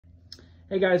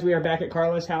Hey guys, we are back at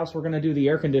Carla's house. We're going to do the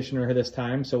air conditioner this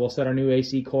time. So we'll set our new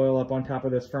AC coil up on top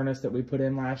of this furnace that we put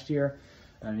in last year.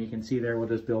 And you can see there we'll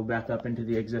just build back up into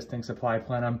the existing supply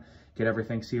plenum, get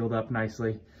everything sealed up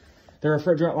nicely. The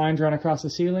refrigerant lines run across the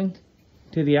ceiling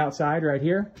to the outside right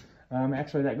here.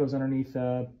 Actually that goes underneath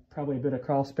probably a bit of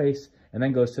crawl space and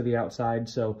then goes to the outside.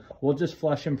 So we'll just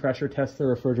flush and pressure test the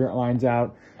refrigerant lines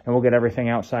out and we'll get everything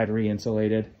outside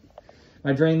re-insulated.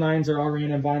 My drain lines are all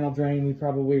ran in vinyl drain. We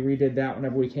probably redid that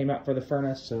whenever we came out for the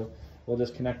furnace, so we'll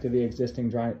just connect to the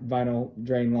existing vinyl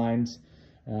drain lines.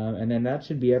 And then that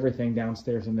should be everything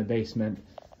downstairs in the basement.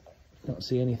 Don't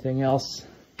see anything else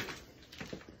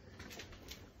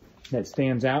that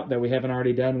stands out that we haven't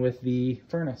already done with the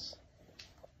furnace.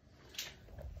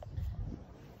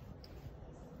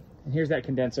 And here's that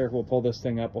condenser. We'll pull this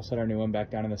thing up. We'll set our new one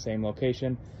back down in the same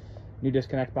location. New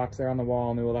disconnect box there on the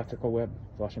wall, new electrical whip,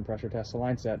 flush and pressure test the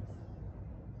line set.